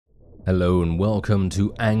Hello and welcome to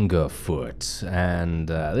Angerfoot, and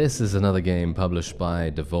this is another game published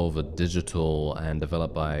by Devolver Digital and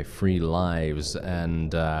developed by Free Lives,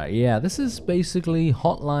 and yeah, this is basically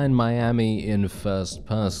Hotline Miami in first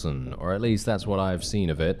person, or at least that's what I've seen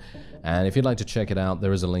of it. And if you'd like to check it out,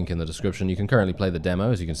 there is a link in the description. You can currently play the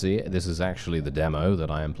demo, as you can see. This is actually the demo that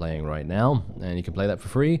I am playing right now, and you can play that for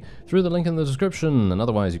free through the link in the description, and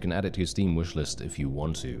otherwise you can add it to your Steam wishlist if you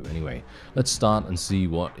want to. Anyway, let's start and see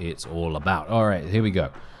what it's all about. Alright, here we go.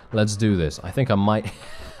 Let's do this. I think I might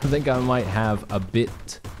have a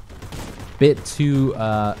bit too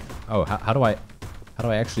oh, how do I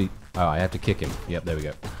actually, oh, I have to kick him. Yep, there we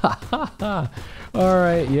go.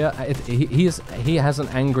 Alright, yeah, he has an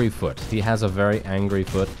angry foot. He has a very angry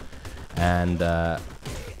foot, and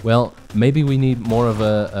well, maybe we need more of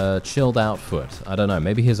a chilled out foot. I don't know,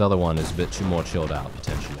 maybe his other one is a bit more chilled out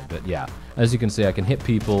potentially, but yeah. As you can see, I can hit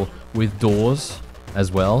people with doors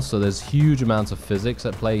as well, so there's huge amounts of physics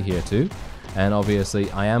at play here too. And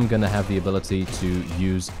obviously I am going to have the ability to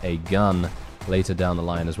use a gun later down the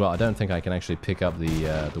line as well. I don't think I can actually pick up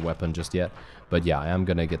the weapon just yet, but yeah, I am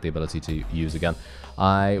going to get the ability to use a gun.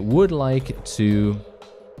 I would like to...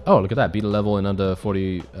 Oh, look at that, beat a level in under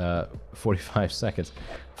 45 seconds.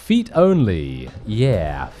 Feet only.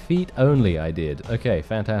 Yeah, feet only I did. Okay,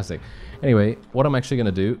 fantastic. Anyway, what I'm actually going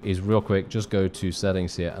to do is real quick, just go to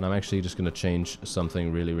settings here, and I'm actually just going to change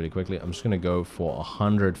something really quickly. I'm just going to go for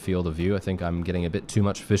 100 field of view. I think I'm getting a bit too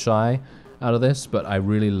much fisheye out of this, but I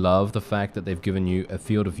really love the fact that they've given you a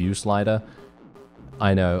field of view slider.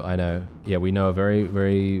 I know. Yeah, we know a very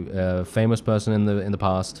famous person in the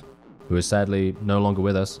past who is sadly no longer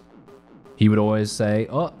with us. He would always say,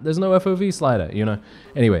 "Oh, there's no FOV slider," you know.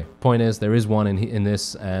 Anyway, point is there is one in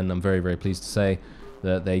this, and I'm very pleased to say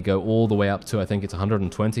that they go all the way up to, I think it's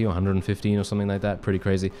 120 or 115 or something like that. Pretty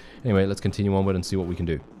crazy. Anyway, let's continue onward and see what we can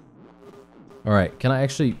do. All right, can I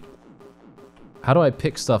actually? How do I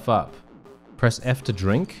pick stuff up? Press F to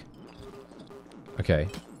drink. Okay.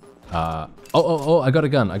 Oh, I got a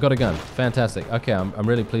gun. Fantastic. Okay, I'm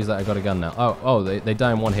really pleased that I got a gun now. Oh, they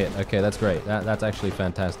die in one hit. Okay, that's great. That's actually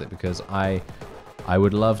fantastic, because I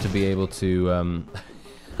would love to be able to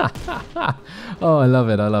Oh, I love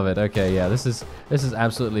it. Okay, yeah, this is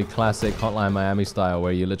absolutely classic Hotline Miami style,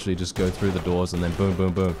 where you literally just go through the doors and then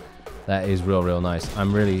boom. That is real nice.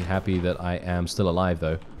 I'm really happy that I am still alive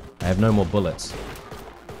though. I have no more bullets.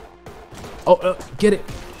 Oh, get it!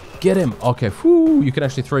 Get him! Okay, whoo! You can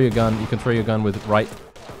actually throw your gun. You can throw your gun with right...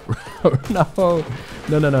 No,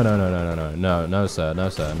 sir, no,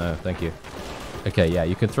 thank you. Okay, yeah,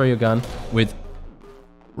 you can throw your gun with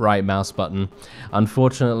right mouse button.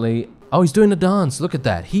 Unfortunately... Oh, he's doing a dance! Look at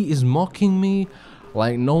that! He is mocking me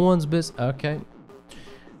like no one's business. Okay.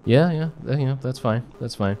 Yeah, that's fine.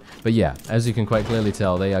 But yeah, as you can quite clearly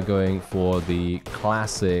tell, they are going for the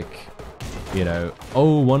classic... You know,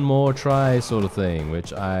 oh, one more try sort of thing,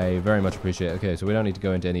 which I very much appreciate. Okay, so we don't need to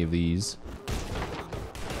go into any of these.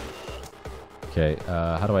 Okay,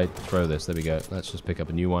 how do I throw this? There we go. Let's just pick up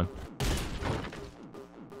a new one.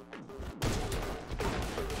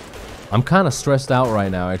 I'm kind of stressed out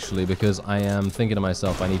right now, actually, because I am thinking to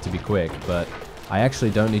myself I need to be quick, but I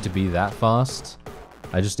actually don't need to be that fast.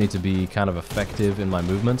 I just need to be kind of effective in my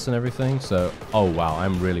movements and everything, so... Oh, wow,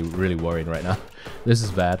 I'm really worried right now. This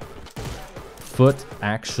is bad. Foot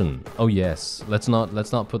action. Oh yes. Let's not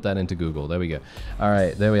put that into Google. There we go. All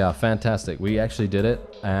right, there we are. Fantastic. We actually did it,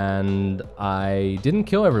 and I didn't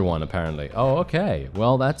kill everyone apparently. Oh, okay.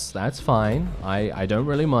 Well, that's fine. I don't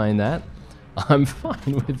really mind that. I'm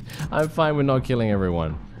fine with not killing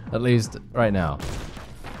everyone, at least right now.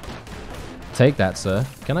 Take that, sir.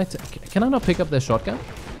 Can I not pick up their shotgun?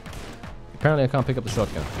 Apparently, I can't pick up the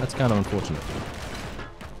shotgun. That's kind of unfortunate.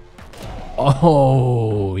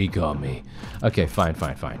 Oh, he got me. Okay, fine.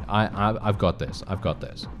 I've got this.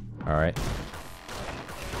 All right.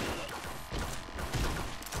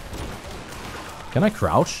 Can I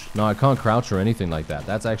crouch? No, I can't crouch or anything like that.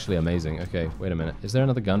 That's actually amazing. Okay, wait a minute. Is there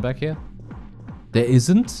another gun back here? There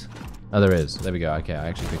isn't? Oh, there is. There we go. Okay, I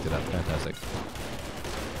actually picked it up. Fantastic.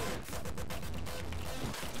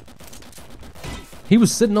 He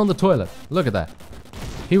was sitting on the toilet. Look at that.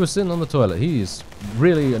 He was sitting on the toilet. He is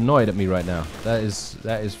really annoyed at me right now. That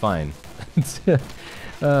is fine.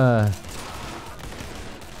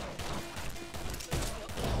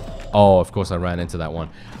 Oh, of course I ran into that one.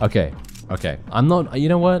 Okay. I'm not, you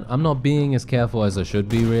know what? I'm not being as careful as I should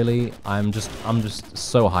be, really. I'm just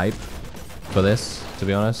so hyped for this, to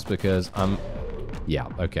be honest, because I'm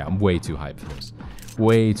way too hyped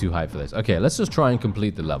for this. Okay, let's just try and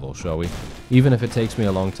complete the level, shall we? Even if it takes me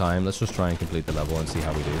a long time, let's just try and complete the level and see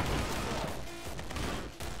how we do.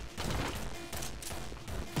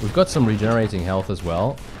 We've got some regenerating health as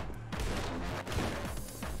well.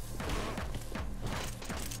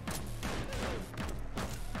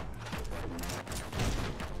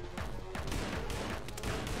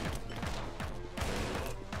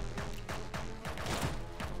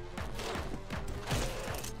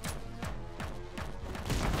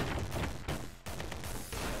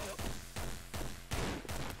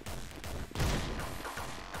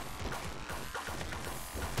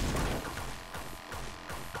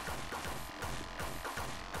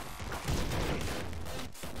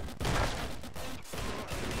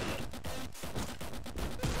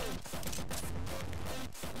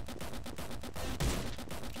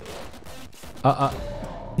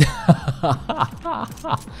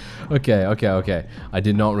 Okay. I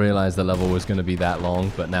did not realize the level was going to be that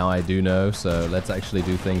long, but now I do know, so let's actually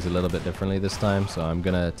do things a little bit differently this time. So I'm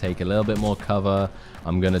going to take a little bit more cover.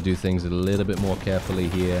 I'm going to do things a little bit more carefully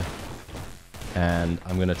here. And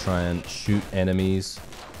I'm going to try and shoot enemies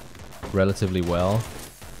relatively well.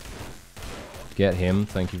 Get him,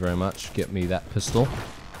 thank you very much. Get me that pistol.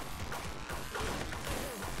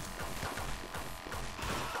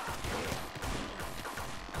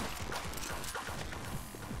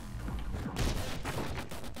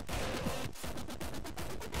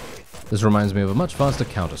 This reminds me of a much faster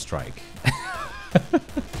Counter-Strike.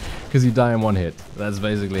 Because you die in one hit. That's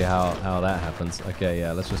basically how that happens. Okay,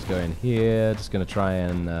 yeah, let's just go in here. Just gonna try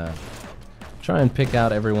and pick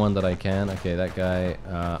out everyone that I can. Okay, that guy.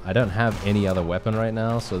 I don't have any other weapon right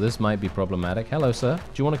now, so this might be problematic. Hello, sir. Do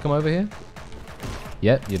you want to come over here?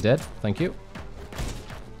 Yeah, you're dead. Thank you.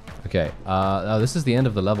 Okay. Oh, this is the end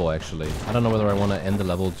of the level, actually. I don't know whether I want to end the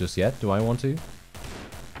level just yet. Do I want to?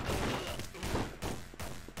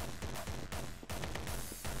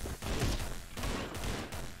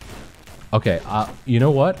 Okay, you know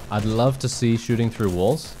what? I'd love to see shooting through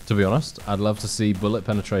walls, to be honest. I'd love to see bullet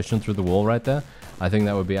penetration through the wall right there. I think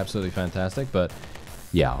that would be absolutely fantastic, but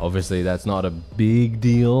yeah, obviously that's not a big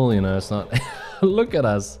deal, you know, it's not... Look at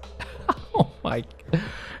us. Oh my...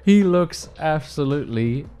 He looks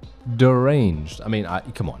absolutely deranged. I mean,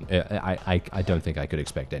 come on. I don't think I could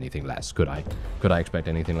expect anything less, could I? Could I expect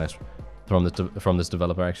anything less? From this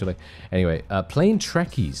developer, actually. Anyway, plain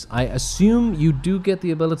Trekkies. I assume you do get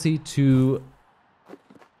the ability to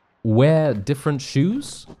wear different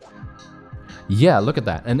shoes. Yeah, look at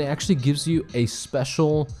that. And it actually gives you a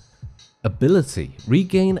special ability.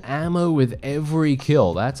 Regain ammo with every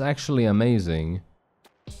kill. That's actually amazing.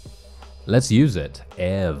 Let's use it.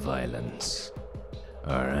 Air violence.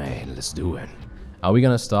 Alright, let's do it. Are we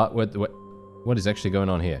gonna start with... What is actually going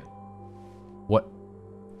on here? What?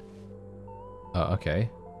 Oh, okay.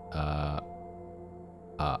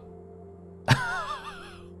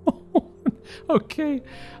 Okay.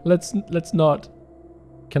 Let's not.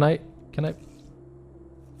 Can I?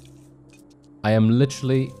 I am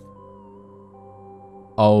literally...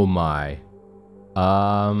 Oh my.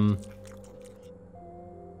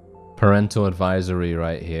 Parental advisory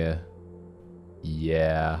right here.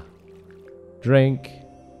 Yeah. Drink.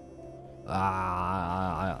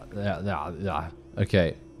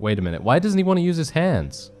 Okay. Wait a minute. Why doesn't he want to use his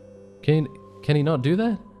hands? Can he not do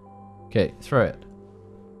that? Okay, throw it.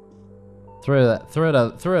 Throw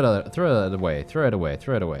it away.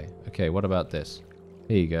 Okay, what about this?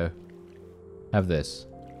 Here you go. Have this.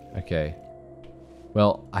 Okay.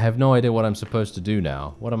 Well, I have no idea what I'm supposed to do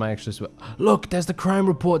now. What am I actually supposed... Look, there's the crime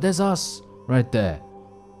report. There's us. Right there.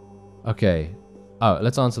 Okay. Oh,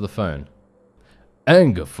 let's answer the phone.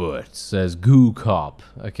 Angerfoot says Goo Cop.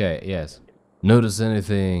 Okay, yes. Notice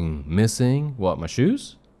anything missing? What, my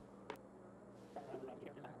shoes?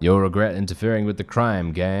 You'll regret interfering with the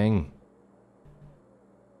crime, gang.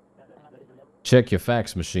 Check your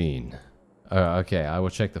fax machine. Okay, I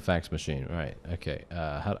will check the fax machine. Right, okay.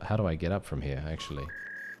 How do I get up from here, actually?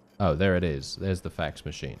 Oh, there it is. There's the fax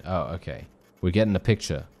machine. Oh, okay. We're getting a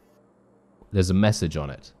picture. There's a message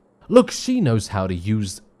on it. Look, she knows how to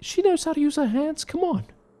use... She knows how to use her hands. Come on.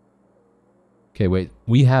 Okay, wait.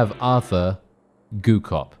 We have Arthur... Goo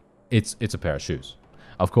Cop. It's a pair of shoes.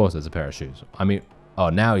 Of course it's a pair of shoes. I mean, oh,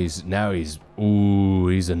 now he's ooh,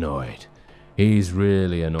 he's annoyed. He's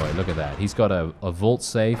really annoyed. Look at that. He's got a vault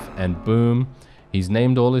safe and boom, he's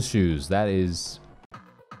named all his shoes. That is...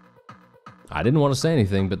 I didn't want to say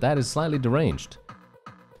anything, but that is slightly deranged.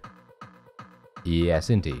 Yes,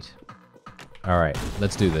 indeed. All right,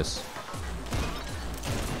 let's do this.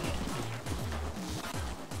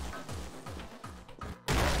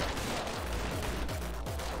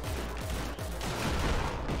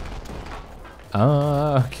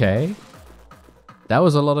 Okay. That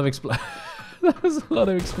was a lot of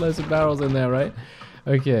explosive barrels in there, right?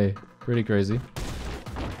 Okay, pretty crazy.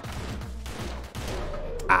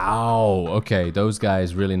 Ow! Okay, those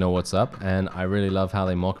guys really know what's up, and I really love how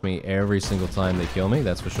they mock me every single time they kill me,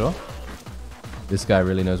 that's for sure. This guy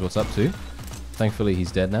really knows what's up too. Thankfully,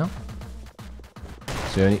 he's dead now.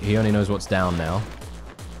 So he only knows what's down now.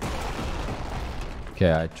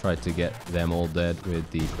 Okay, I tried to get them all dead with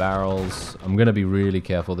the barrels. I'm gonna be really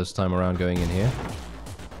careful this time around going in here.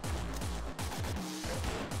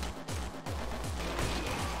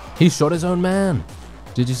 He shot his own man!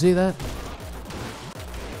 Did you see that?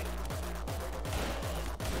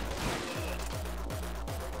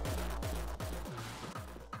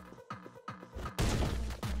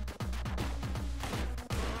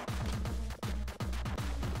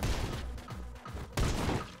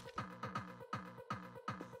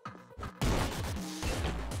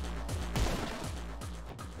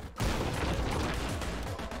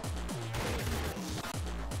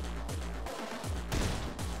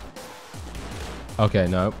 Okay,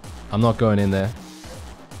 no. I'm not going in there.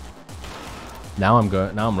 Now I'm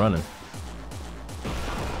running.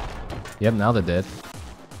 Yep, now they're dead.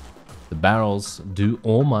 The barrels do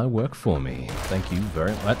all my work for me. Thank you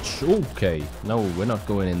very much. Okay. No, we're not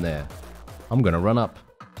going in there. I'm gonna run up.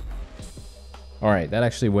 Alright, that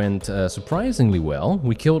actually went surprisingly well.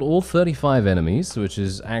 We killed all 35 enemies, which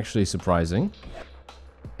is actually surprising.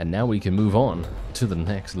 And now we can move on to the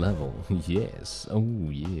next level. Yes. Oh,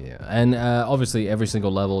 yeah. And obviously, every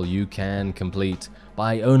single level you can complete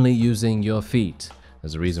by only using your feet.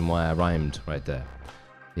 There's a reason why I rhymed right there.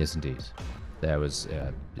 Yes, indeed. There was,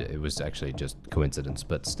 it was actually just coincidence,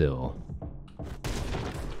 but still.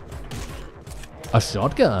 A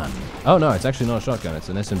shotgun! Oh, no, it's actually not a shotgun. It's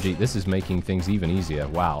an SMG. This is making things even easier.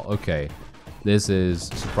 Wow, okay. This is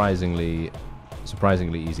surprisingly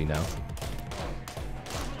easy now.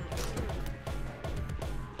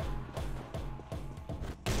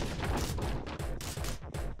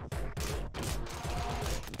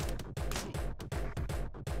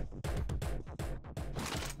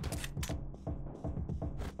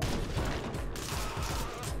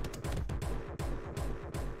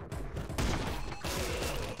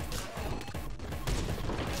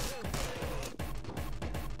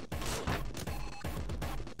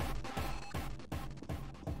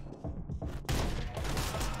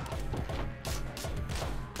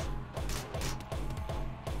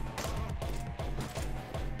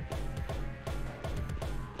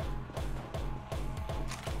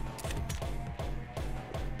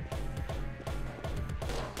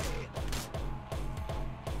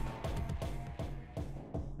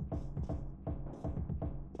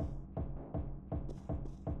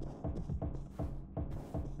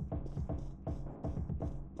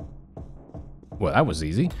 Well, that was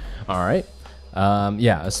easy. All right.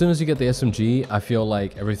 Yeah, as soon as you get the SMG, I feel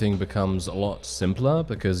like everything becomes a lot simpler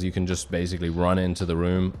because you can just basically run into the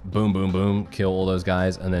room, boom, boom, boom, kill all those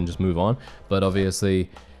guys, and then just move on. But obviously,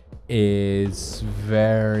 it's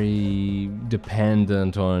very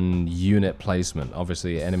dependent on unit placement.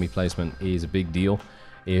 Obviously, enemy placement is a big deal.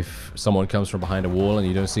 If someone comes from behind a wall and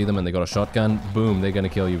you don't see them and they got a shotgun, boom, they're going to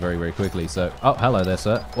kill you very, very quickly. So, oh, hello there,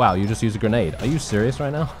 sir. Wow, you just used a grenade. Are you serious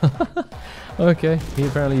right now? Okay, he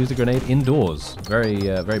apparently used a grenade indoors. Very,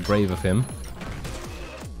 very brave of him.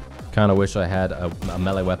 Kind of wish I had a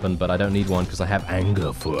melee weapon, but I don't need one because I have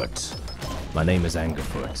Angerfoot. My name is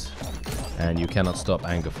Angerfoot, and you cannot stop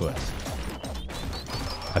Angerfoot.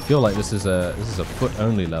 I feel like this is a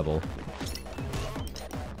foot-only level.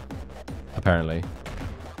 Apparently.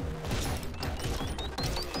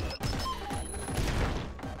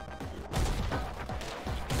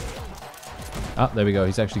 Ah, there we go.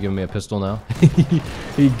 He's actually giving me a pistol now.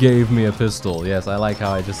 He gave me a pistol. Yes, I like how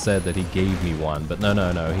I just said that he gave me one. But no,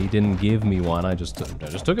 no, no. He didn't give me one. I just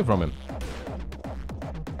took it from him.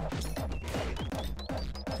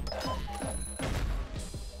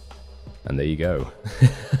 And there you go.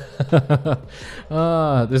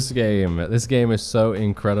 This game is so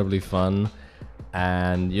incredibly fun.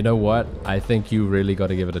 And you know what? I think you really got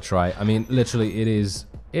to give it a try. I mean, literally, it is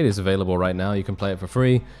available right now. You can play it for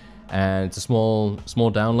free. And it's a small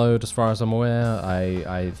download as far as I'm aware.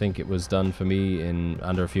 I think it was done for me in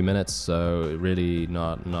under a few minutes, so really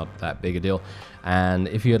not that big a deal. And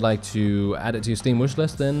if you'd like to add it to your Steam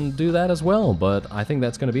wishlist, then do that as well. But I think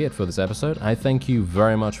that's going to be it for this episode. I thank you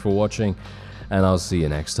very much for watching, and I'll see you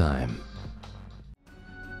next time.